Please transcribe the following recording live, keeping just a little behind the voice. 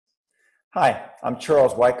Hi, I'm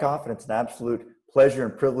Charles Wyckoff, and it's an absolute pleasure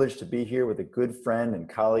and privilege to be here with a good friend and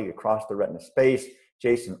colleague across the retina space,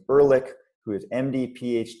 Jason Ehrlich, who is MD,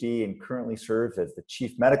 PhD, and currently serves as the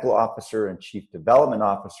Chief Medical Officer and Chief Development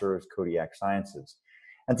Officer of Kodiak Sciences.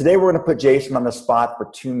 And today we're going to put Jason on the spot for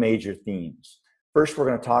two major themes. First, we're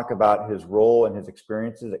going to talk about his role and his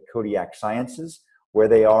experiences at Kodiak Sciences, where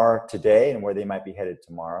they are today and where they might be headed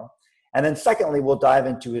tomorrow. And then secondly, we'll dive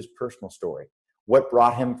into his personal story. What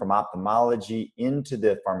brought him from ophthalmology into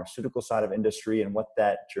the pharmaceutical side of industry and what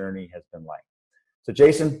that journey has been like. So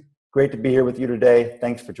Jason, great to be here with you today.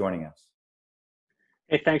 Thanks for joining us.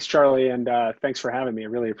 Hey, thanks, Charlie, and thanks for having me. I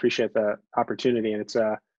really appreciate the opportunity, and it's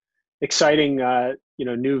a exciting,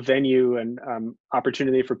 new venue and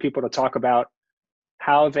opportunity for people to talk about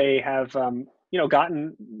how they have,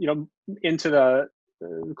 gotten, into the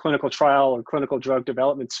clinical trial or clinical drug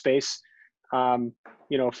development space, from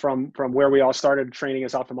where we all started training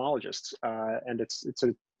as ophthalmologists, and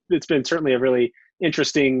it's been certainly a really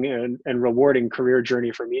interesting and rewarding career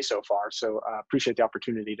journey for me so far. So appreciate the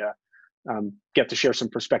opportunity to get to share some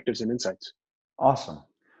perspectives and insights. Awesome.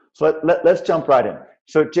 So let's jump right in.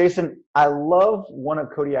 So Jason, I love one of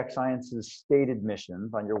Kodiak Sciences' stated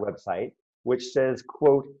missions on your website, which says,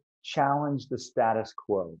 quote, challenge the status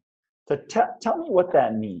quo. So tell me what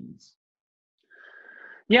that means.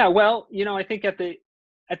 Yeah, well, I think at the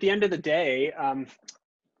end of the day,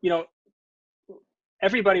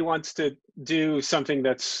 everybody wants to do something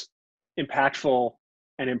that's impactful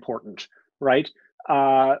and important, right?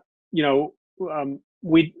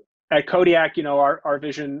 We at Kodiak, our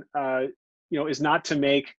vision, is not to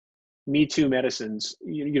make Me Too medicines.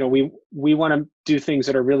 We want to do things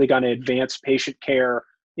that are really going to advance patient care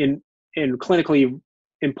in clinically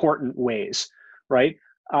important ways, right?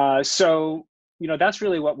 So that's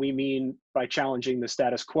really what we mean by challenging the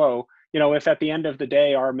status quo. If at the end of the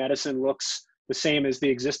day our medicine looks the same as the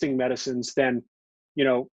existing medicines, then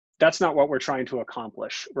that's not what we're trying to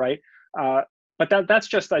accomplish, right? But that's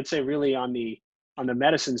just, I'd say, really on the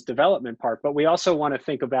medicine's development part. But we also want to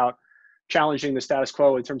think about challenging the status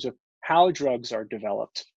quo in terms of how drugs are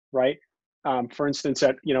developed, right? For instance,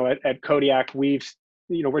 at Kodiak,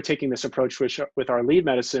 we're taking this approach with our lead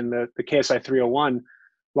medicine, the KSI 301,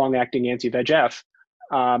 long-acting anti-VEGF,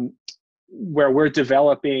 where we're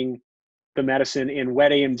developing the medicine in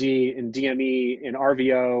wet AMD, in DME, in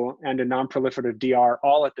RVO, and in non-proliferative DR,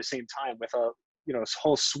 all at the same time with a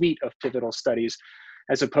whole suite of pivotal studies,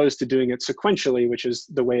 as opposed to doing it sequentially, which is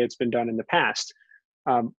the way it's been done in the past.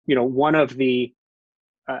 One of the,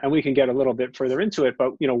 and we can get a little bit further into it,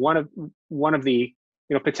 but one of the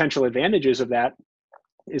potential advantages of that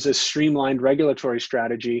is a streamlined regulatory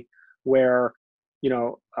strategy where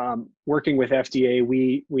working with FDA,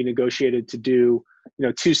 we negotiated to do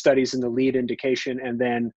two studies in the lead indication and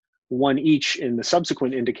then one each in the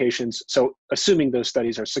subsequent indications. So assuming those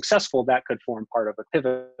studies are successful, that could form part of a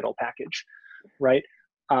pivotal package, right?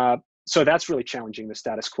 So that's really challenging the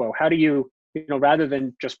status quo. How do you, rather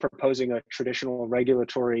than just proposing a traditional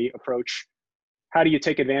regulatory approach, how do you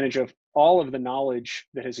take advantage of all of the knowledge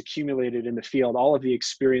that has accumulated in the field, all of the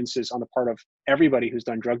experiences on the part of everybody who's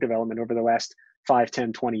done drug development over the last 5,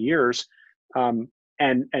 10, 20 years,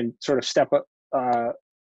 and sort of step up,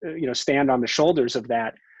 stand on the shoulders of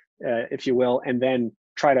that, if you will, and then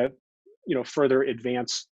try to, further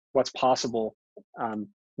advance what's possible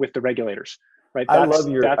with the regulators, right? I love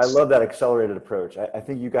that accelerated approach. I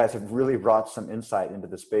think you guys have really brought some insight into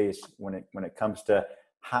the space when it comes to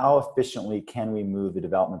how efficiently can we move the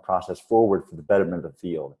development process forward for the betterment of the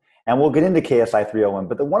field. And we'll get into KSI 301,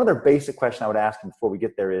 but the one other basic question I would ask before we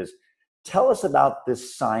get there is, tell us about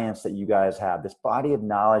this science that you guys have, this body of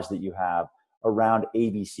knowledge that you have around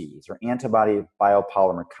ABCs, or antibody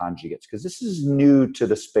biopolymer conjugates, because this is new to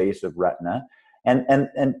the space of retina. And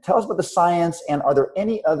tell us about the science, and are there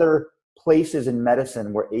any other places in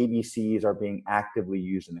medicine where ABCs are being actively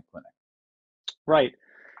used in the clinic? Right.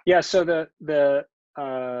 Yeah, so the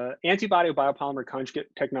antibody biopolymer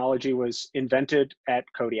conjugate technology was invented at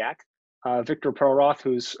Kodiak. Victor Perlroth,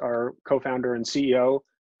 who's our co-founder and CEO,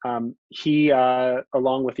 he,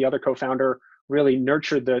 along with the other co-founder, really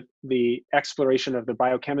nurtured the exploration of the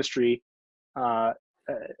biochemistry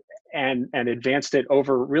and advanced it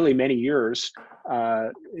over really many years,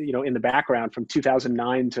 in the background from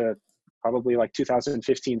 2009 to probably like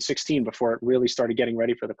 2015, 16, before it really started getting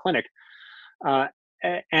ready for the clinic.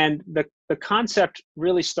 And the concept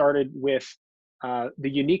really started with the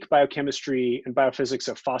unique biochemistry and biophysics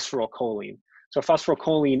of phosphorylcholine. So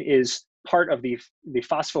phosphorylcholine is part of the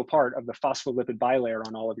phospho part of the phospholipid bilayer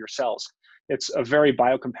on all of your cells. It's a very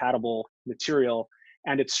biocompatible material,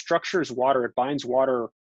 and it structures water. It binds water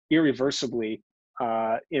irreversibly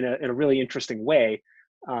in a really interesting way.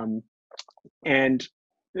 And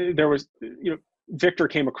there was, Victor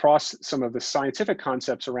came across some of the scientific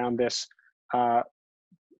concepts around this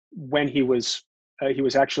when he was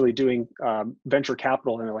actually doing venture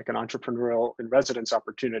capital and like an entrepreneurial in residence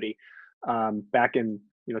opportunity back in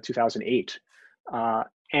 2008,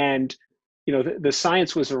 and the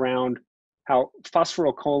science was around how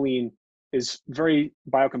phosphorylcholine is very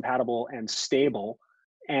biocompatible and stable,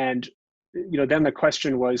 and then the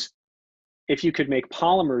question was, if you could make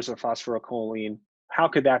polymers of phosphorylcholine, how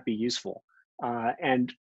could that be useful?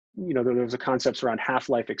 And there was a concepts around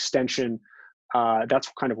half-life extension. That's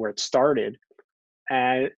kind of where it started.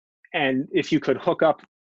 And if you could hook up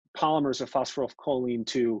polymers of phosphorylcholine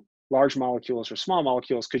to large molecules or small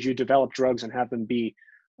molecules, could you develop drugs and have them be,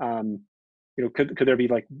 could there be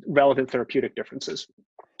like relevant therapeutic differences?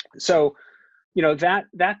 So,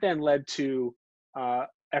 that then led to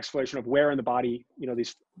exploration of where in the body,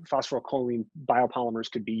 these phosphorylcholine biopolymers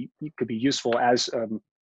could be useful as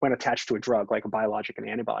when attached to a drug, like a biologic, an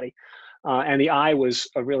antibody. And the eye was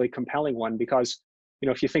a really compelling one because,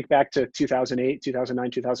 if you think back to 2008,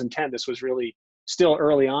 2009, 2010, this was really still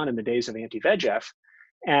early on in the days of anti-VEGF.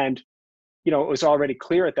 And, it was already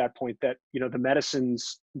clear at that point that, the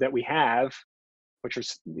medicines that we have, which are,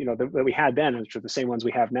 that we had then, which are the same ones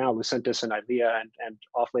we have now, Lucentis and Eylea and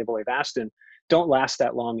off-label Avastin, don't last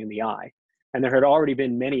that long in the eye. And there had already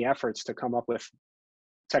been many efforts to come up with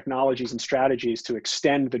technologies and strategies to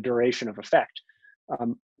extend the duration of effect,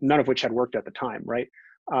 none of which had worked at the time, right?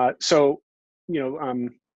 So, the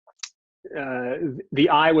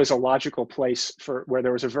eye was a logical place for where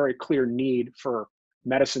there was a very clear need for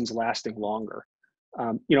medicines lasting longer.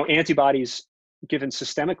 Antibodies given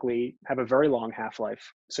systemically have a very long half-life,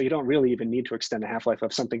 so you don't really even need to extend the half-life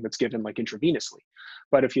of something that's given like intravenously.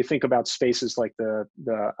 But if you think about spaces like the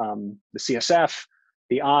CSF,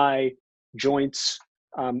 the eye, joints,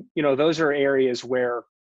 those are areas where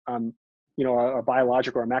a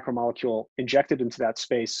biologic or a macromolecule injected into that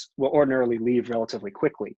space will ordinarily leave relatively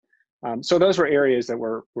quickly. So those were areas that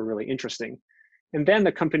were really interesting. And then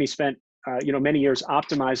the company spent many years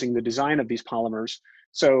optimizing the design of these polymers.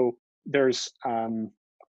 So there's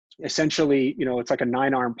essentially, it's like a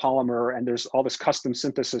 9-arm polymer, and there's all this custom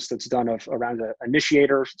synthesis that's done around an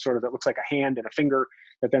initiator, sort of that looks like a hand and a finger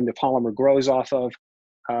that then the polymer grows off of.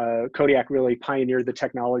 Kodiak really pioneered the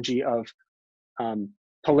technology of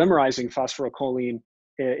polymerizing phosphorylcholine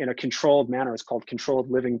in a controlled manner. It's called controlled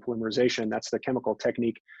living polymerization. That's the chemical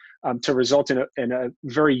technique to result in a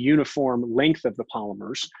very uniform length of the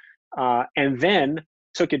polymers, and then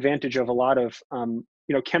took advantage of a lot of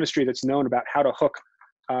chemistry that's known about how to hook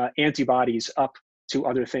antibodies up to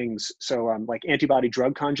other things. So like antibody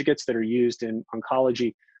drug conjugates that are used in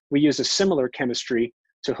oncology, we use a similar chemistry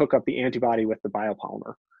to hook up the antibody with the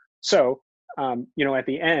biopolymer. So, at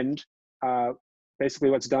the end,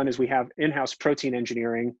 basically what's done is we have in-house protein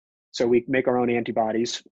engineering. So we make our own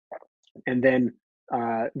antibodies, and then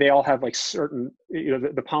they all have like certain,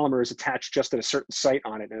 the polymer is attached just at a certain site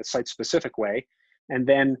on it in a site-specific way. And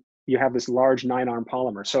then you have this large 9-arm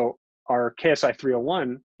polymer. So our KSI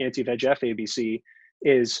 301 anti-VEGF ABC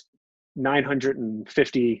is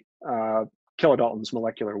 950 kilodaltons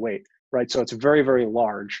molecular weight, right? So it's a very, very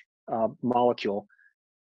large molecule.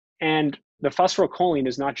 And the phosphorylcholine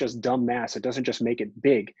is not just dumb mass. It doesn't just make it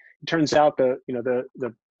big. It turns out the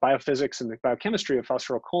biophysics and the biochemistry of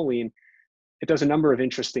phosphorylcholine, it does a number of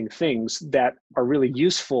interesting things that are really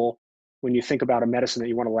useful when you think about a medicine that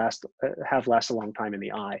you want to have last a long time in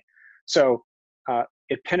the eye. So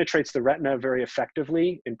it penetrates the retina very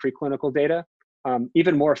effectively in preclinical data,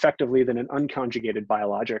 even more effectively than an unconjugated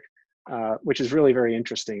biologic, which is really very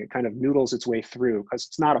interesting. It kind of noodles its way through because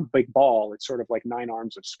it's not a big ball. It's sort of like 9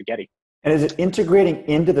 arms of spaghetti. And is it integrating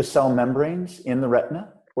into the cell membranes in the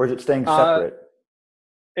retina, or is it staying separate?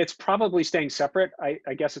 It's probably staying separate.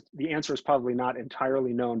 I guess the answer is probably not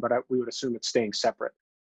entirely known, but we would assume it's staying separate.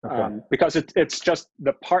 Okay. Because it's just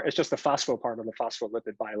the phospho part of the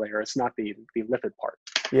phospholipid bilayer. It's not the lipid part.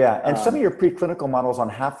 Yeah, and some of your preclinical models on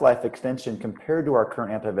half-life extension compared to our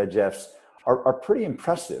current anti-VEGFs are pretty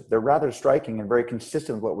impressive. They're rather striking and very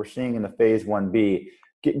consistent with what we're seeing in the phase 1B.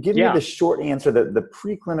 Give me the short answer, the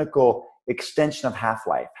preclinical extension of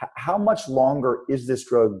half-life. How much longer is this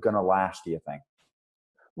drug going to last, do you think?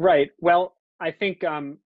 Right. Well, I think,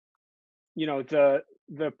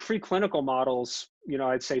 the preclinical models,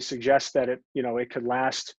 I'd say suggest that it could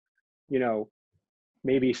last,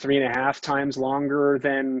 maybe 3.5 times longer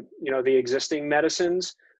than, the existing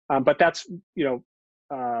medicines. But that's,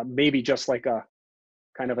 maybe just like a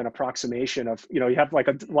kind of an approximation of, you have like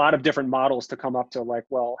a lot of different models to come up to like,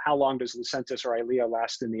 well, how long does Lucentis or Eylea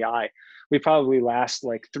last in the eye? We probably last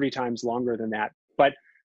like 3 times longer than that. But,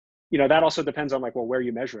 that also depends on like, well, where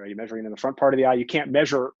you measure. Are you measuring in the front part of the eye? You can't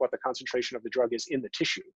measure what the concentration of the drug is in the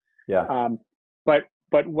tissue. Yeah.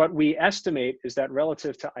 But what we estimate is that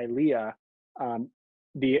relative to Eylea,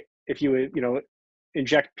 if you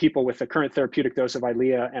inject people with the current therapeutic dose of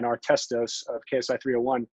Eylea and our test dose of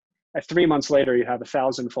KSI-301, at 3 months later, you have a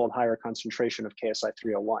 1,000-fold higher concentration of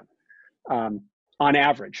KSI-301 on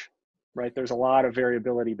average, right? There's a lot of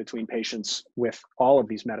variability between patients with all of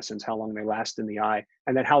these medicines, how long they last in the eye,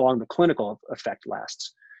 and then how long the clinical effect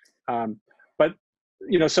lasts. But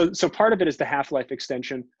so part of it is the half-life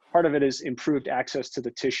extension. Part of it is improved access to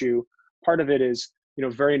the tissue. Part of it is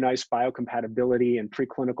very nice biocompatibility and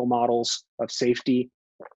preclinical models of safety,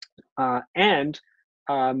 and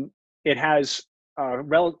it has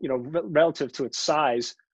relative to its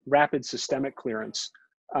size, rapid systemic clearance.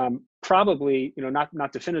 Probably,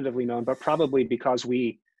 not definitively known, but probably because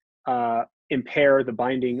we impair the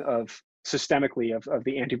binding systemically of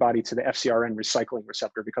the antibody to the FcRn recycling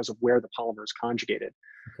receptor because of where the polymer is conjugated.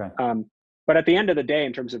 Okay. But at the end of the day,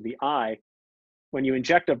 in terms of the eye, when you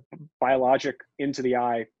inject a biologic into the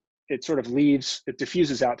eye, it sort of it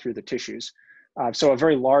diffuses out through the tissues. So a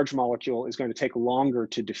very large molecule is going to take longer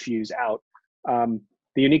to diffuse out. The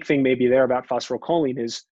unique thing maybe there about phosphocholine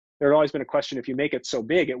is there had always been a question, if you make it so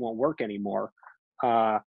big, it won't work anymore.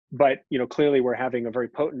 But clearly we're having a very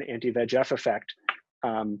potent anti-VEGF effect.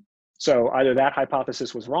 So either that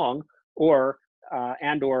hypothesis was wrong, or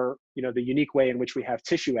the unique way in which we have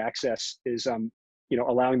tissue access is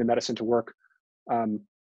allowing the medicine to work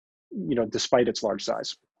despite its large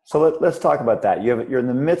size. So let's talk about that. You're in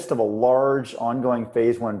the midst of a large ongoing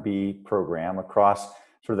phase 1b program across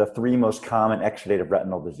sort of the 3 most common exudative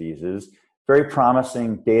retinal diseases. Very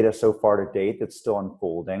promising data so far to date that's still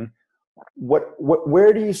unfolding.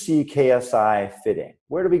 Where do you see KSI fitting?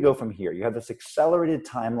 Where do we go from here? You have this accelerated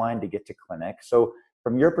timeline to get to clinic. So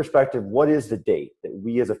from your perspective, what is the date that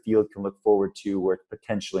we as a field can look forward to where it's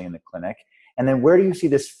potentially in the clinic? And then where do you see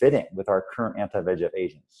this fitting with our current anti-VEGF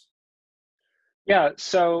agents? Yeah,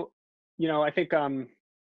 so, I think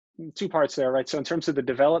 2 parts there, right? So in terms of the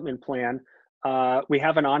development plan, we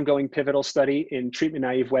have an ongoing pivotal study in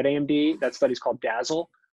treatment-naive wet AMD. That study is called DAZZLE.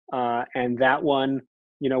 And that one,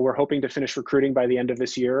 we're hoping to finish recruiting by the end of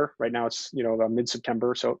this year. Right now it's, about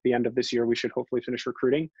mid-September. So at the end of this year, we should hopefully finish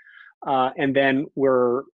recruiting. And then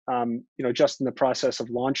we're, just in the process of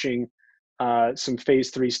launching some phase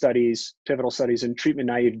 3 studies, pivotal studies in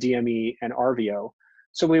treatment-naive DME and RVO.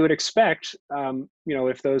 So we would expect,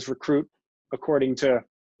 if those recruit according to,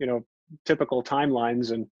 typical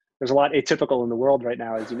timelines, and there's a lot atypical in the world right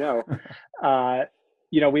now, as you know,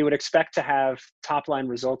 we would expect to have top-line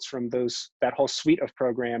results from that whole suite of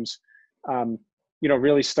programs,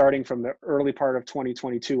 really starting from the early part of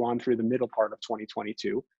 2022 on through the middle part of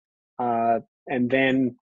 2022. And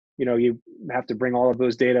then, you have to bring all of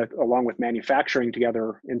those data along with manufacturing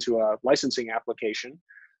together into a licensing application,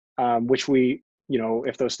 which we,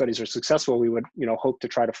 if those studies are successful, we would, hope to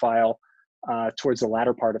try to file towards the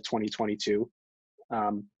latter part of 2022,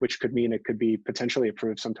 which could mean it could be potentially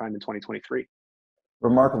approved sometime in 2023.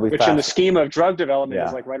 Remarkably which fast. in the scheme of drug development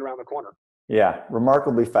is like right around the corner. Yeah,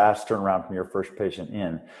 remarkably fast turnaround from your first patient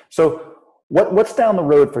in. So what's down the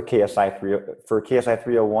road for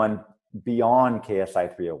KSI-301 beyond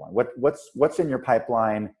KSI-301? What's in your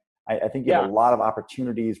pipeline? I think you have a lot of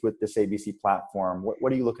opportunities with this ABC platform.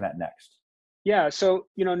 What are you looking at next? Yeah, so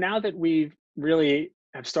now that we've really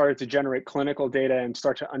have started to generate clinical data and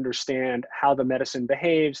start to understand how the medicine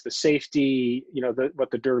behaves, the safety,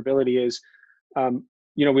 what the durability is,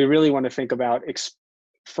 we really want to think about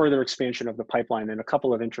further expansion of the pipeline in a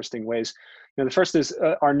couple of interesting ways. The first is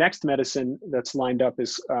our next medicine that's lined up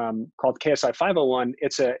is called KSI-501.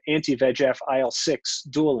 It's an anti-VEGF IL-6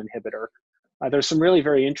 dual inhibitor. There's some really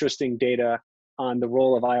very interesting data on the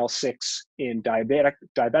role of IL-6 in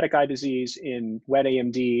diabetic eye disease, in wet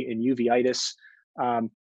AMD, in uveitis,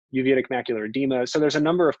 uveitic macular edema. So there's a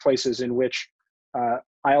number of places in which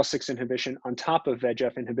IL-6 inhibition on top of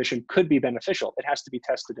VEGF inhibition could be beneficial. It has to be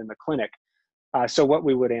tested in the clinic. So what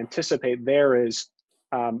we would anticipate there is,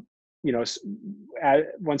 once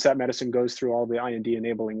that medicine goes through all the IND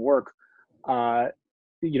enabling work, some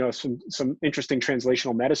interesting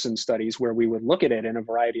translational medicine studies where we would look at it in a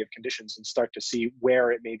variety of conditions and start to see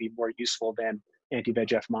where it may be more useful than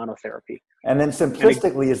anti-VEGF monotherapy. And then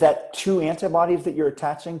simplistically, is that 2 antibodies that you're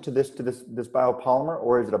attaching to this biopolymer,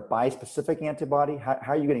 or is it a bispecific antibody? How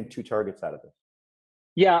are you getting 2 targets out of this?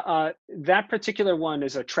 Yeah, that particular one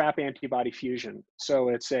is a trap antibody fusion. So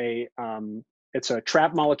it's a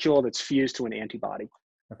trap molecule that's fused to an antibody.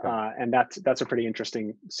 Okay. And that's a pretty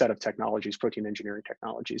interesting set of technologies, protein engineering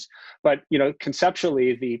technologies. But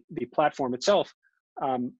conceptually, the platform itself,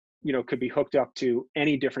 could be hooked up to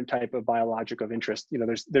any different type of biologic of interest.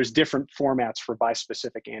 There's different formats for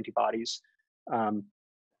bispecific antibodies and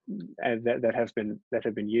that have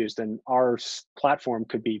been used, and our platform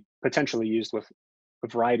could be potentially used with a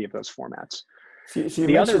variety of those formats. So you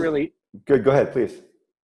The other mentioned, really good, go ahead, please.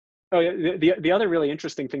 Oh, yeah. The other really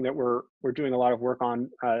interesting thing that we're doing a lot of work on,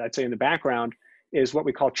 I'd say in the background, is what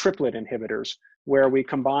we call triplet inhibitors, where we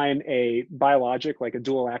combine a biologic, like a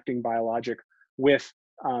dual acting biologic, with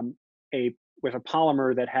a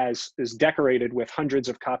polymer that is decorated with hundreds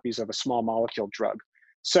of copies of a small molecule drug.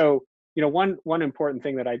 So one important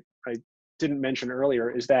thing that I didn't mention earlier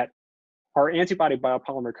is that our antibody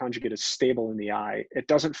biopolymer conjugate is stable in the eye. It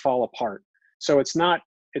doesn't fall apart. So it's not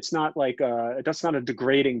like it's not a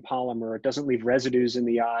degrading polymer. It doesn't leave residues in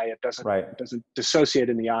the eye. Right. It doesn't dissociate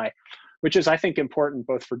in the eye, which is, I think, important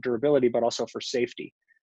both for durability but also for safety.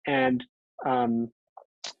 And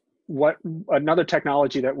what another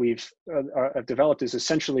technology that we've developed is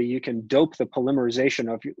essentially you can dope the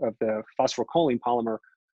polymerization of the phosphorylcholine polymer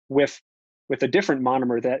with a different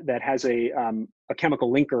monomer that has a chemical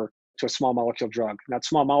linker to a small molecule drug. And that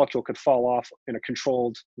small molecule could fall off in a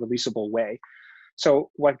controlled, releasable way. So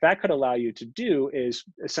what that could allow you to do is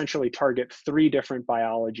essentially target 3 different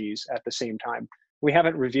biologies at the same time. We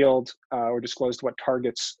haven't revealed or disclosed what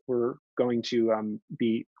targets we're going to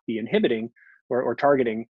be inhibiting or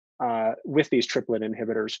targeting with these triplet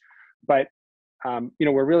inhibitors, but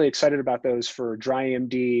we're really excited about those for dry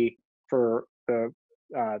AMD, for the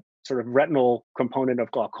sort of retinal component of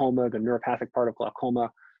glaucoma, the neuropathic part of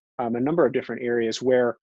glaucoma, a number of different areas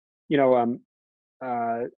where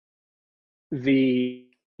the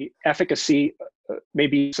efficacy may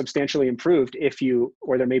be substantially improved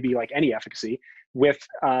or there may be like any efficacy with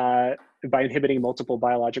by inhibiting multiple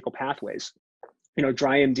biological pathways.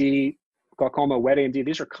 Dry AMD, glaucoma, wet AMD,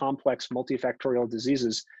 these are complex multifactorial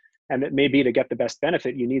diseases, and it may be to get the best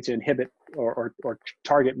benefit, you need to inhibit or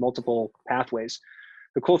target multiple pathways.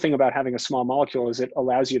 The cool thing about having a small molecule is it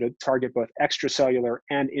allows you to target both extracellular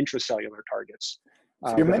and intracellular targets.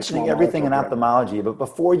 So you're mentioning everything in ophthalmology, but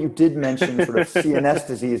before you did mention sort of CNS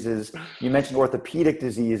diseases, you mentioned orthopedic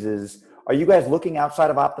diseases. Are you guys looking outside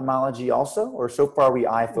of ophthalmology also, or so far are we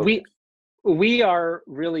eye focused? We are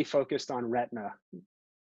really focused on retina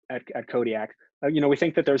at Kodiak. We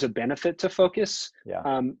think that there's a benefit to focus.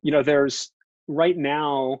 Yeah. There's right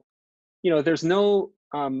now, there's no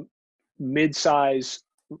mid-size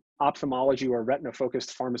ophthalmology or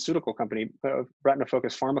retina-focused pharmaceutical company,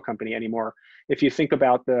 retina-focused pharma company anymore. If you think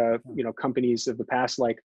about the companies of the past,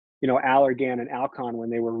 like Allergan and Alcon,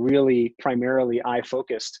 when they were really primarily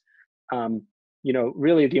eye-focused,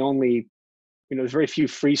 really the only there's very few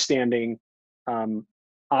freestanding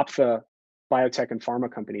ophtha biotech and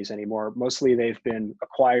pharma companies anymore. Mostly they've been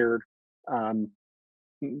acquired.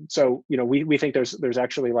 So we think there's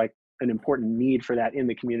actually like an important need for that in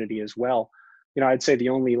the community as well. I'd say the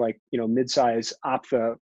only mid-size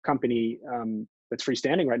ophtha company that's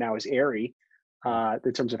freestanding right now is Aerie,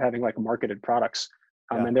 in terms of having like marketed products.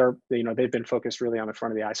 And they've been focused really on the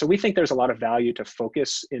front of the eye. So we think there's a lot of value to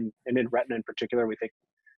focus in retina in particular. We think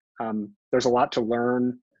there's a lot to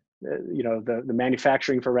learn. The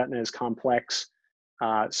manufacturing for retina is complex.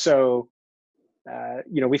 We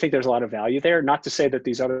think there's a lot of value there. Not to say that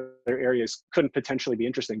these other areas couldn't potentially be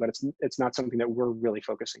interesting, but it's not something that we're really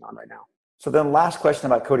focusing on right now. So then last question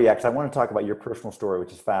about Kodiak, because I want to talk about your personal story,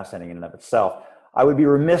 which is fascinating in and of itself. I would be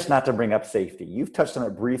remiss not to bring up safety. You've touched on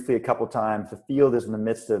it briefly a couple of times. The field is in the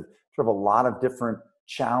midst of sort of a lot of different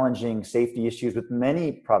challenging safety issues with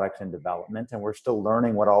many products in development, and we're still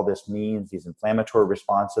learning what all this means, these inflammatory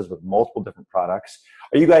responses with multiple different products.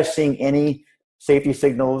 Are you guys seeing any safety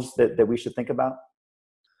signals that we should think about?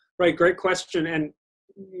 Right, great question. And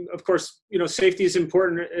of course, safety is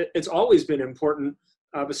important. It's always been important,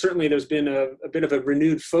 but certainly there's been a bit of a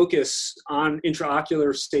renewed focus on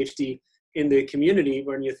intraocular safety in the community.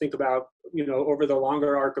 When you think about, over the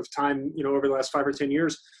longer arc of time, over the last 5 or 10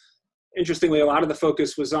 years, interestingly, a lot of the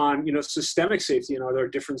focus was on, systemic safety. There are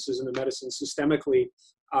differences in the medicine systemically,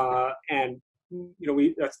 and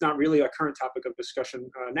that's not really a current topic of discussion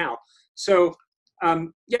now. So,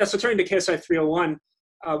 so turning to KSI 301,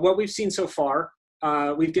 what we've seen so far,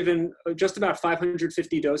 we've given just about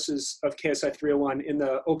 550 doses of KSI 301 in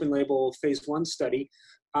the open label phase 1 study.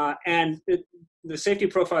 And the safety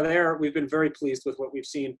profile there, we've been very pleased with what we've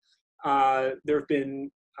seen. There have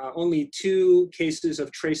been only 2 cases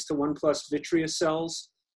of trace to 1+ vitreous cells,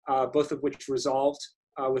 both of which resolved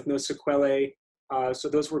with no sequelae. So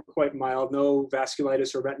those were quite mild, no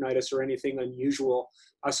vasculitis or retinitis or anything unusual.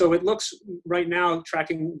 So it looks right now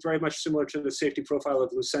tracking very much similar to the safety profile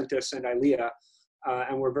of Lucentis and Eylea,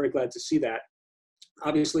 and we're very glad to see that.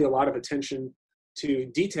 Obviously, a lot of attention to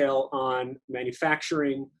detail on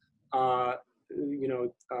manufacturing,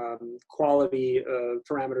 quality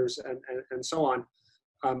parameters, and so on.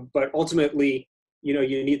 But ultimately,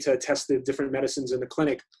 you need to test the different medicines in the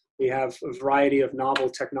clinic. We have a variety of novel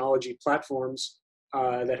technology platforms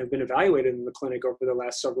that have been evaluated in the clinic over the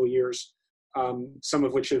last several years, some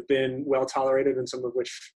of which have been well tolerated and some of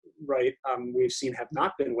which, we've seen have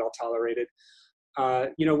not been well tolerated.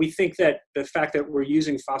 We think that the fact that we're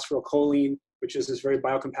using phosphorylcholine, which is this very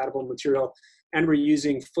biocompatible material, and we're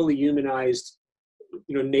using fully humanized,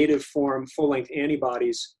 native form, full-length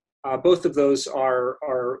antibodies, both of those are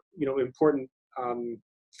important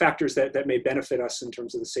factors that may benefit us in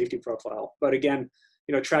terms of the safety profile. But again,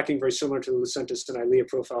 tracking very similar to the Lucentis and Eylea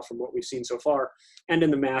profile from what we've seen so far, and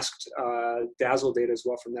in the masked DAZZLE data as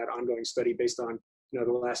well from that ongoing study based on the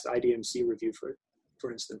last IDMC review,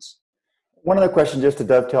 for instance. One other question, just to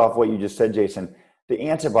dovetail off what you just said, Jason, the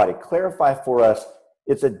antibody, clarify for us,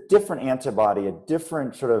 it's a different antibody, a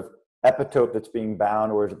different sort of epitope that's being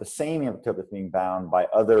bound, or is it the same epitope that's being bound by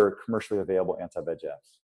other commercially available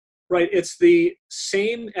anti-VEGFs? Right, it's the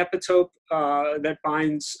same epitope that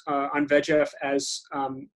binds on VEGF as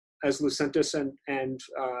Lucentis and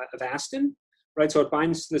Avastin, right? So it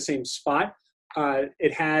binds to the same spot.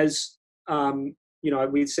 It has,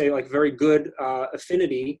 we'd say like very good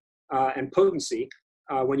affinity and potency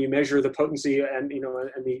when you measure the potency and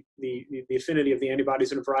and the affinity of the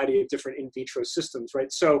antibodies in a variety of different in vitro systems, right?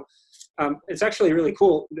 So it's actually really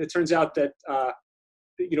cool. It turns out that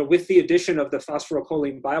with the addition of the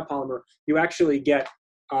phosphorylcholine biopolymer, you actually get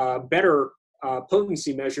better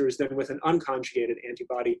potency measures than with an unconjugated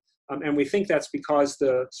antibody. And we think that's because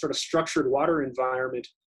the sort of structured water environment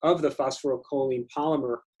of the phosphorylcholine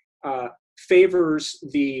polymer favors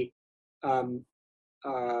the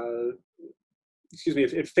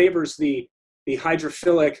it favors the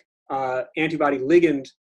hydrophilic antibody ligand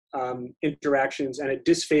interactions, and it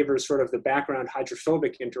disfavors sort of the background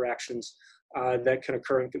hydrophobic interactions that can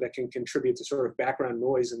occur and that can contribute to sort of background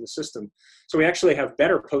noise in the system. So we actually have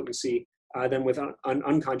better potency than with an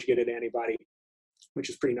unconjugated antibody, which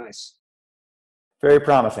is pretty nice. Very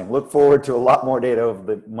promising. Look forward to a lot more data over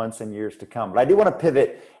the months and years to come. But I do want to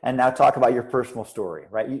pivot and now talk about your personal story,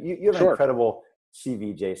 right? You have an incredible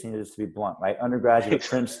CV, Jason, just to be blunt, right? Undergraduate at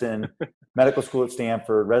Princeton, medical school at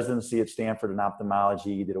Stanford, residency at Stanford in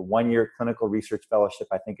ophthalmology. You did a 1-year clinical research fellowship,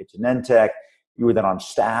 I think, at Genentech. You were then on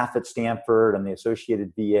staff at Stanford and the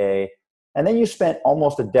Associated VA. And then you spent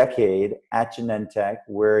almost a decade at Genentech,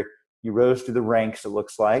 where you rose through the ranks, it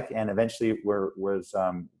looks like, and eventually was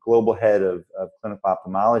global head of clinical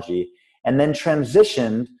ophthalmology, and then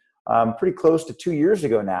transitioned pretty close to 2 years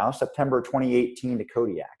ago now, September 2018, to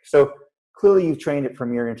Kodiak. So clearly you've trained at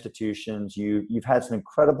premier institutions. You've had some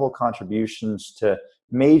incredible contributions to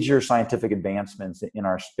major scientific advancements in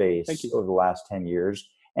our space over the last 10 years.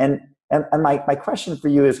 And my question for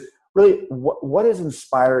you is really what has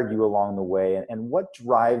inspired you along the way, and what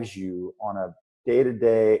drives you on a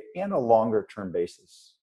day-to-day and a longer-term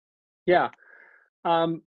basis? Yeah.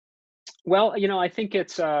 Well, I think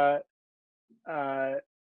it's to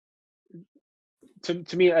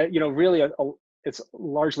me, really it's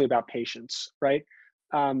largely about patience, right?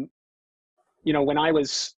 When I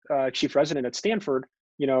was chief resident at Stanford,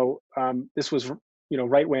 this was,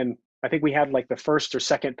 right when I think we had like the first or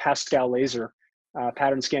second Pascal laser,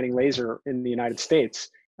 pattern scanning laser in the United States,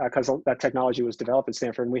 because that technology was developed at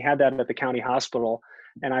Stanford. And we had that at the county hospital.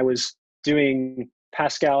 And I was doing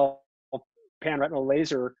Pascal panretinal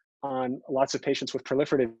laser on lots of patients with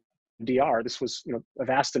proliferative DR. This was,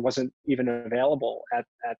 Avastin wasn't even available at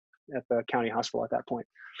the county hospital at that point.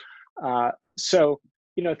 So,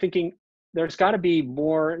 thinking there's got to be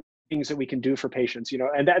more things that we can do for patients,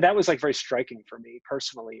 and that was like very striking for me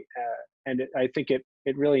personally. And I think it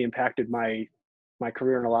really impacted my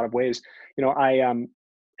career in a lot of ways.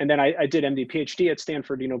 And then I did MD PhD at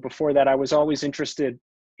Stanford. Before that, I was always interested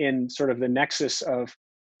in sort of the nexus of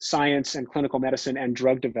science and clinical medicine and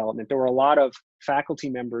drug development. There were a lot of faculty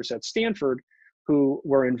members at Stanford who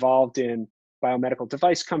were involved in biomedical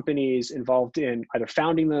device companies, involved in either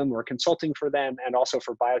founding them or consulting for them, and also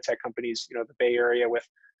for biotech companies, the Bay Area with,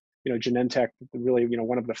 Genentech, really,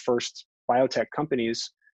 one of the first biotech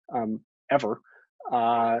companies ever,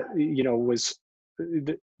 was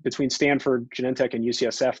between Stanford, Genentech, and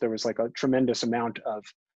UCSF, there was like a tremendous amount of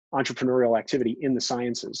entrepreneurial activity in the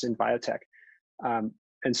sciences in biotech.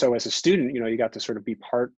 And so as a student, you got to sort of be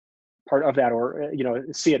part of that, or,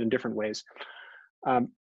 see it in different ways.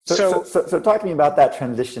 So talk to me about that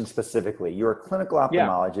transition specifically. You're a clinical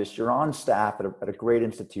ophthalmologist, you're on staff at a great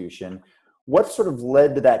institution. What sort of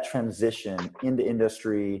led to that transition into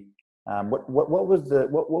industry? What was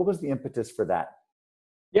the impetus for that?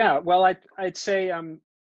 Yeah, well, I'd say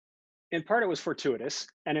in part it was fortuitous,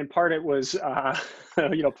 and in part it was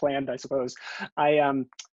planned, I suppose.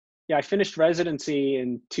 I finished residency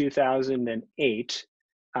in 2008,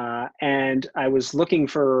 and I was looking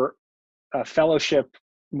for a fellowship,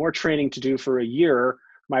 more training to do for a year.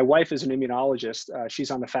 My wife is an immunologist. She's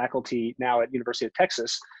on the faculty now at University of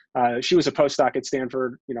Texas. She was a postdoc at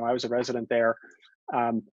Stanford. I was a resident there.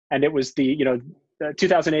 And it was the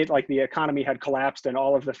 2008, like the economy had collapsed and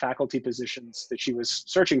all of the faculty positions that she was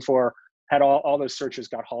searching for had all those searches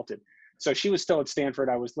got halted. So she was still at Stanford.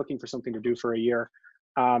 I was looking for something to do for a year.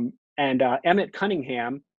 And Emmett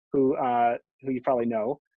Cunningham, who you probably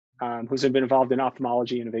know, who's been involved in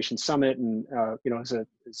Ophthalmology Innovation Summit and is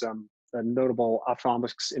a notable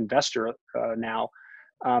ophthalmics investor now.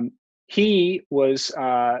 He was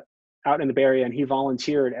out in the Bay Area, and he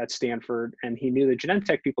volunteered at Stanford, and he knew the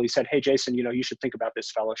Genentech people. He said, "Hey, Jason, you should think about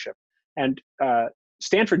this fellowship." And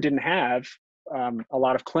Stanford didn't have a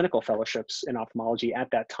lot of clinical fellowships in ophthalmology at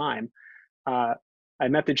that time. I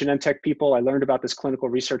met the Genentech people. I learned about this clinical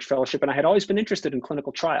research fellowship, and I had always been interested in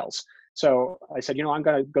clinical trials. So I said, I'm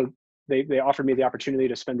going to go. They offered me the opportunity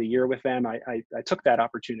to spend a year with them. I took that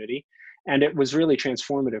opportunity, and it was really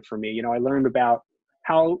transformative for me. I learned about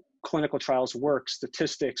how clinical trials work,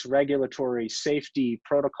 statistics, regulatory, safety,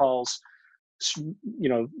 protocols,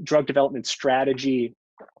 drug development strategy.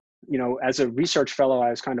 As a research fellow, I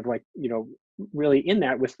was kind of like, really in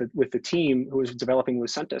that with the team who was developing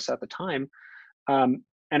Lucentis at the time. And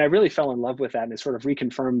I really fell in love with that, and it sort of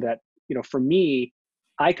reconfirmed that, for me,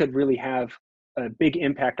 I could really have a big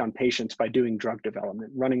impact on patients by doing drug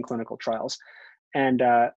development, running clinical trials. And,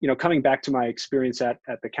 coming back to my experience at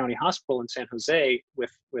the county hospital in San Jose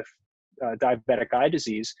with diabetic eye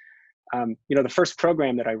disease, the first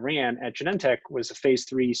program that I ran at Genentech was a phase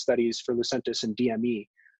 3 studies for Lucentis and DME.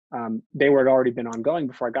 They had already been ongoing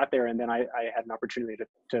before I got there, and then I had an opportunity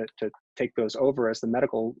to take those over as the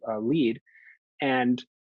medical lead. And,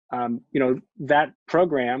 that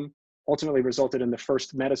program ultimately resulted in the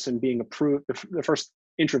first medicine being approved, the first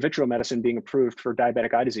intravitreal medicine being approved for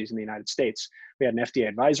diabetic eye disease in the United States. We had an FDA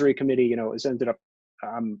advisory committee. It ended up,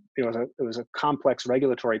 it was a complex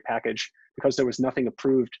regulatory package because there was nothing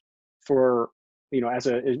approved for, as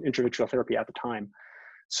an intravitreal therapy at the time.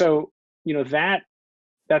 So, that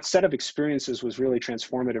set of experiences was really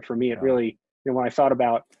transformative for me. It really, when I thought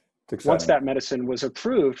about once that medicine was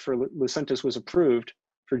approved for Lucentis was approved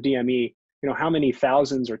for DME, how many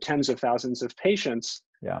thousands or tens of thousands of patients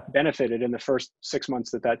benefited in the first 6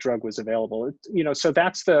 months that drug was available. So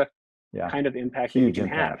that's the kind of impact that you can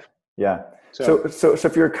have. Yeah. So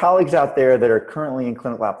if your colleagues out there that are currently in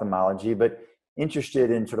clinical ophthalmology, but interested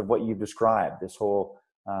in sort of what you've described, this whole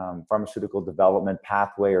pharmaceutical development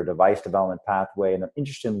pathway or device development pathway, and they're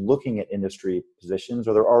interested in looking at industry positions,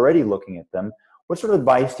 or they're already looking at them, what sort of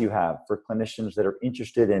advice do you have for clinicians that are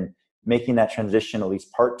interested in making that transition at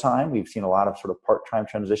least part-time? We've seen a lot of sort of part-time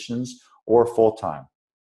transitions, or full-time.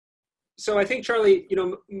 So I think, Charlie,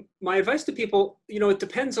 my advice to people, it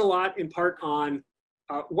depends a lot in part on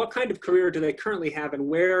what kind of career do they currently have, and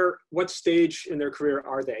what stage in their career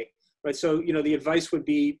are they, right? So, the advice would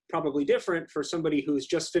be probably different for somebody who's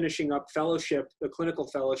just finishing up fellowship, the clinical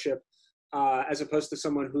fellowship, as opposed to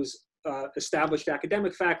someone who's established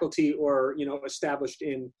academic faculty or, established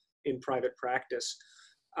in private practice.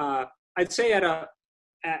 I'd say at a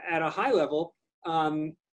high level,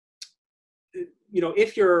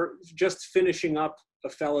 if you're just finishing up a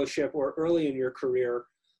fellowship or early in your career,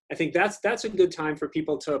 I think that's a good time for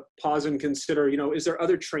people to pause and consider, is there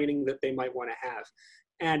other training that they might want to have?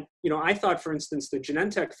 And, I thought, for instance, the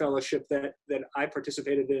Genentech fellowship that I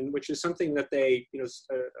participated in, which is something that they,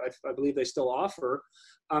 I believe they still offer,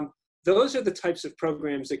 those are the types of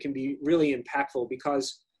programs that can be really impactful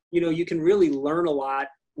because, you can really learn a lot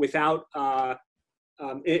without,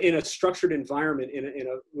 in a structured environment,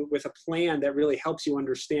 with a plan that really helps you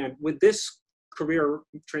understand, would this career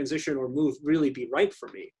transition or move really be right for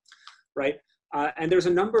me, right? And there's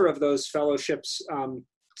a number of those fellowships.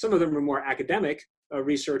 Some of them are more academic,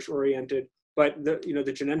 research oriented, but the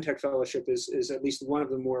Genentech fellowship is at least one of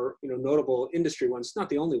the more notable industry ones. Not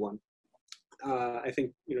the only one. I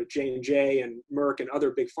think J&J and Merck and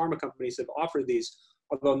other big pharma companies have offered these,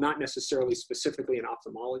 although not necessarily specifically in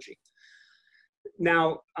ophthalmology.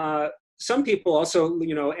 Now, some people also,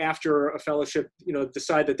 after a fellowship,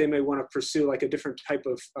 decide that they may want to pursue like a different type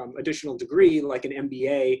of additional degree, like an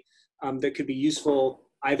MBA, that could be useful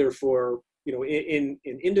either for, in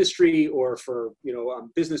industry or for,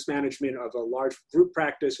 business management of a large group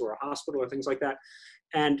practice or a hospital or things like that.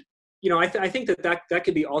 And, I think that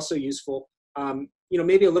could be also useful.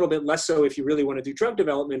 Maybe a little bit less so if you really want to do drug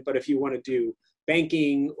development, but if you want to do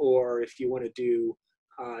banking, or if you want to do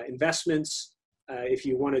investments, if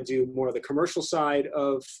you want to do more of the commercial side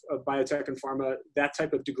of biotech and pharma, that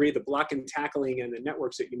type of degree, the block and tackling and the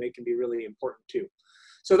networks that you make can be really important too.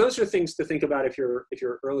 So those are things to think about if you're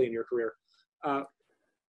early in your career.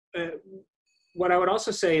 What I would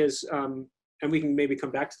also say is, and we can maybe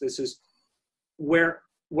come back to this, is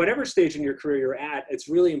whatever stage in your career you're at, it's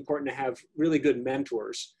really important to have really good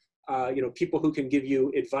mentors. People who can give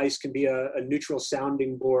you advice, can be a neutral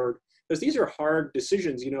sounding board, because these are hard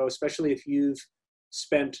decisions, especially if you've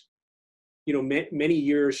spent, many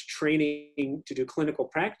years training to do clinical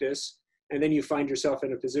practice, and then you find yourself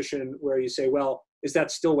in a position where you say, well, is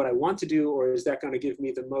that still what I want to do, or is that going to give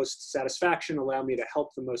me the most satisfaction, allow me to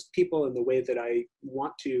help the most people in the way that I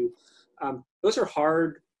want to? Those are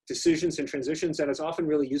hard decisions and transitions, and it's often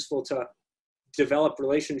really useful to develop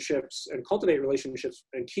relationships and cultivate relationships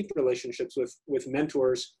and keep relationships with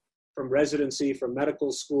mentors from residency, from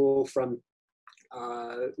medical school, from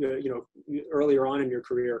earlier on in your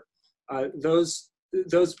career. Those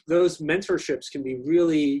mentorships can be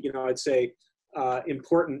really, I'd say,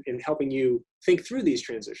 important in helping you think through these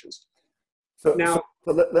transitions. So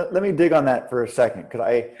let me dig on that for a second, because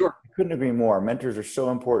I couldn't agree more. Mentors are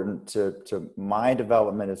so important to my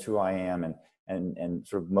development as who I am and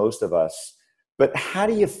sort of most of us. But how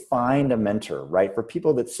do you find a mentor, right? For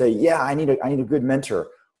people that say, yeah, I need a good mentor.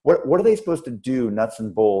 What are they supposed to do, nuts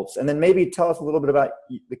and bolts? And then maybe tell us a little bit about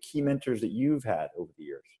the key mentors that you've had over the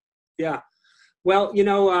years. Yeah. Well,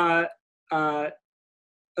 Atul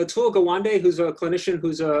Gawande, who's a clinician,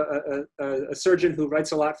 who's a surgeon who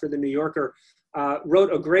writes a lot for the New Yorker,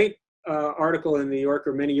 wrote a great article in the New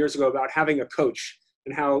Yorker many years ago about having a coach,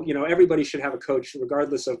 and how, everybody should have a coach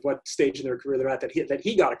regardless of what stage in their career they're at, that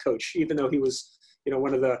he got a coach, even though he was,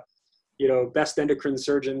 one of the, best endocrine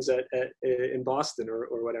surgeons in Boston or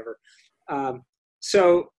whatever. I've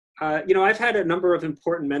had a number of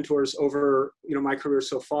important mentors over, my career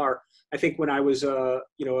so far. I think when I was a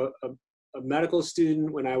medical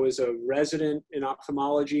student, when I was a resident in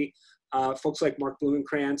ophthalmology, folks like Mark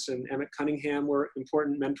Blumenkrantz and Emmett Cunningham were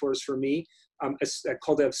important mentors for me.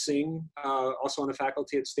 Kuldev Singh, also on the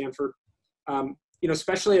faculty at Stanford.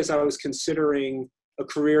 Especially as I was considering a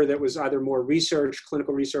career that was either more research,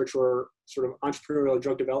 clinical research, or sort of entrepreneurial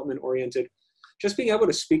drug development oriented. Just being able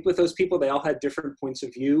to speak with those people, they all had different points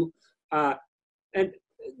of view. And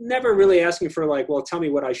never really asking for like, well, tell me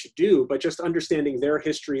what I should do, but just understanding their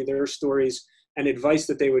history, their stories, and advice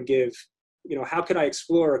that they would give. How could I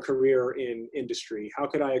explore a career in industry? How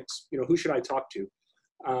could I, who should I talk to?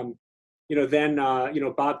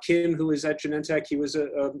 Bob Kim, who was at Genentech, he was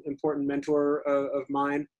an important mentor of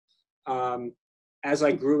mine. As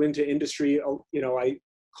I grew into industry, I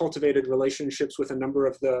cultivated relationships with a number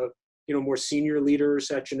of the, more senior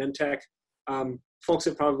leaders at Genentech, folks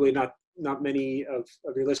that probably not many of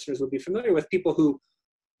your listeners would be familiar with, people who,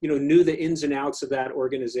 knew the ins and outs of that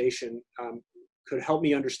organization, could help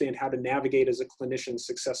me understand how to navigate as a clinician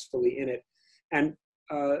successfully in it. And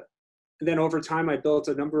then over time, I built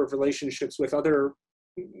a number of relationships with other,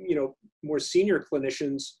 more senior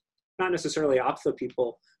clinicians, not necessarily ophtha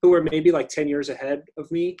people, who were maybe like 10 years ahead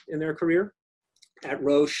of me in their career, at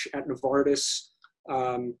Roche, at Novartis,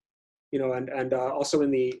 and also in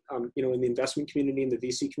the, in the investment community, in the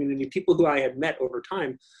VC community, people who I had met over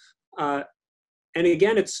time. And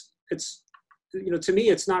again, it's to me,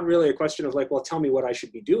 it's not really a question of like, well, tell me what I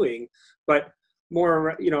should be doing, but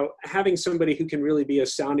more, having somebody who can really be a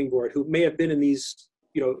sounding board, who may have been in these,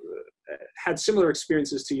 had similar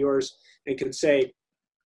experiences to yours, and can say,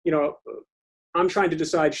 I'm trying to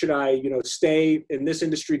decide, should I, stay in this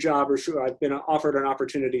industry job, or should I've been offered an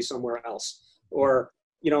opportunity somewhere else? Or,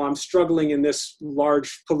 I'm struggling in this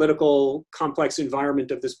large political complex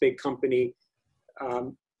environment of this big company.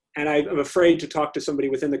 And I'm afraid to talk to somebody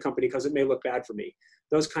within the company because it may look bad for me.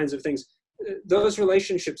 Those kinds of things. Those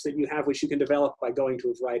relationships that you have, which you can develop by going to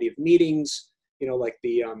a variety of meetings, like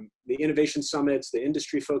the innovation summits, the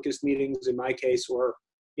industry-focused meetings in my case, or,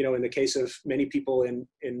 in the case of many people in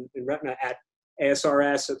retina at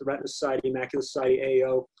ASRS, at the Retina Society, Macular Society,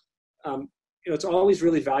 AAO. It's always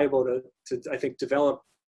really valuable to I think, develop,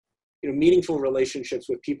 meaningful relationships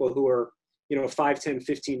with people who are, 5, 10,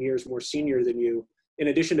 15 years more senior than you in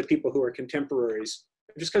addition to people who are contemporaries,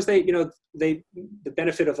 just because the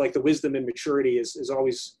benefit of like the wisdom and maturity is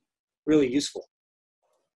always really useful.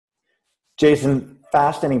 Jason,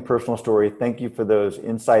 fascinating personal story. Thank you for those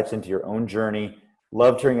insights into your own journey.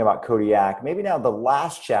 Loved hearing about Kodiak. Maybe now the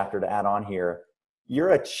last chapter to add on here.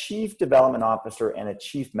 You're a chief development officer and a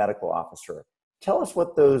chief medical officer. Tell us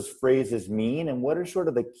what those phrases mean and what are sort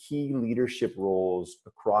of the key leadership roles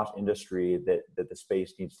across industry that the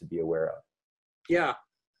space needs to be aware of? Yeah,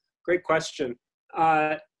 great question.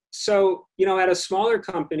 So, at a smaller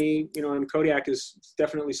company, and Kodiak is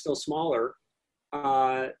definitely still smaller,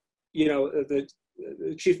 the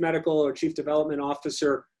chief medical or chief development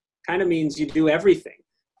officer kind of means you do everything.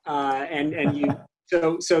 I'm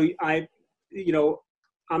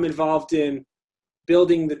involved in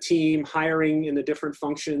building the team, hiring in the different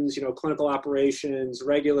functions, clinical operations,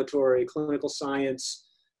 regulatory, clinical science,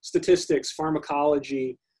 statistics,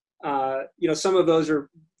 pharmacology. Some of those are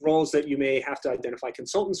roles that you may have to identify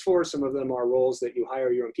consultants for. Some of them are roles that you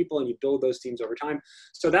hire your own people and you build those teams over time.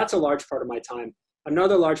 So that's a large part of my time.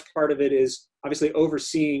 Another large part of it is obviously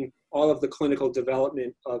overseeing all of the clinical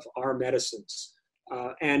development of our medicines.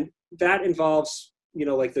 And that involves,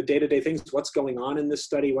 like the day-to-day things, what's going on in this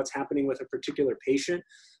study, what's happening with a particular patient,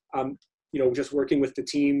 just working with the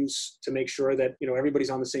teams to make sure that,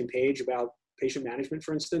 everybody's on the same page about patient management,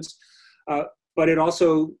 for instance. But it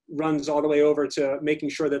also runs all the way over to making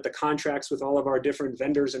sure that the contracts with all of our different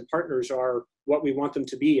vendors and partners are what we want them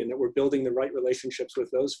to be and that we're building the right relationships with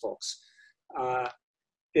those folks.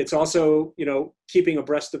 It's also, keeping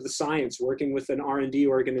abreast of the science, working with an R&D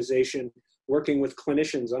organization, working with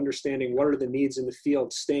clinicians, understanding what are the needs in the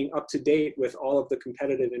field, staying up to date with all of the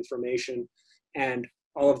competitive information and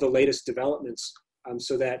all of the latest developments,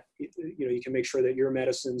 so that, you can make sure that your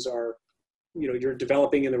medicines are, you're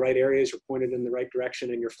developing in the right areas, you're pointed in the right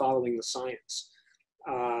direction, and you're following the science.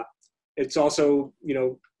 It's also,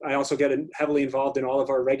 I also get heavily involved in all of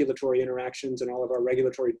our regulatory interactions and all of our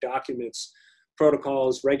regulatory documents,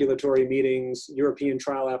 protocols, regulatory meetings, European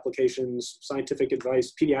trial applications, scientific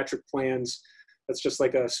advice, pediatric plans. That's just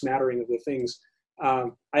like a smattering of the things.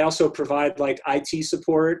 I also provide like IT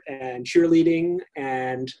support and cheerleading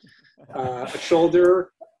and a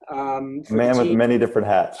shoulder. Man with many different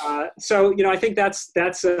hats. So, I think that's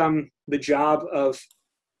the job of,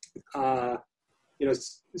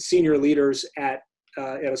 senior leaders at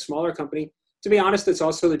a smaller company. To be honest, it's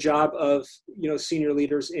also the job of, senior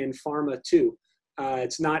leaders in pharma too.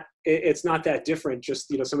 It's not that different.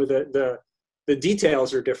 Just, some of the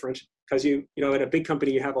details are different because at a big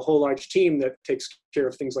company, you have a whole large team that takes care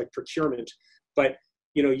of things like procurement, but,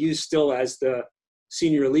 you still as the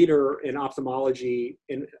senior leader in ophthalmology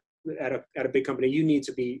at a big company, you need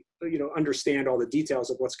to be, understand all the details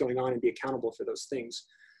of what's going on and be accountable for those things.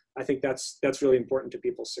 I think that's really important to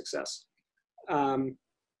people's success. And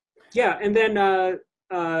then,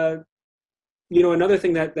 another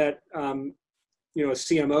thing that a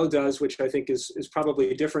CMO does, which I think is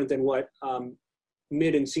probably different than what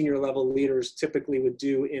mid and senior level leaders typically would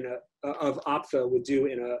do of Ophtha would do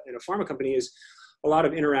in a pharma company, is a lot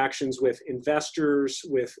of interactions with investors,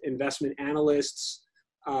 with investment analysts,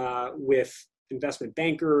 with investment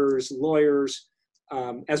bankers, lawyers,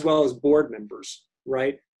 as well as board members,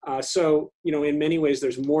 right? So, in many ways,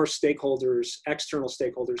 there's more stakeholders, external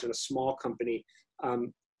stakeholders in a small company.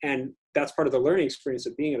 And that's part of the learning experience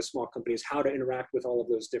of being in a small company, is how to interact with all of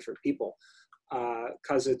those different people.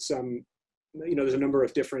 Because it's, there's a number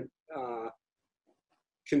of different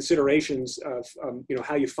considerations of,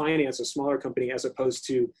 how you finance a smaller company as opposed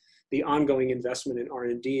to the ongoing investment in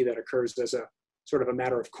R&D that occurs as a sort of a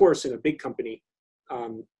matter of course in a big company.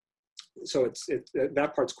 So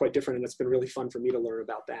that part's quite different, and it's been really fun for me to learn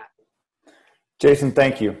about that. Jason,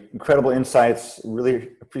 thank you. Incredible insights. Really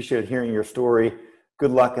appreciated hearing your story.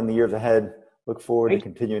 Good luck in the years ahead. Look forward to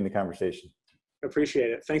continuing the conversation.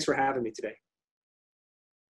 Appreciate it. Thanks for having me today.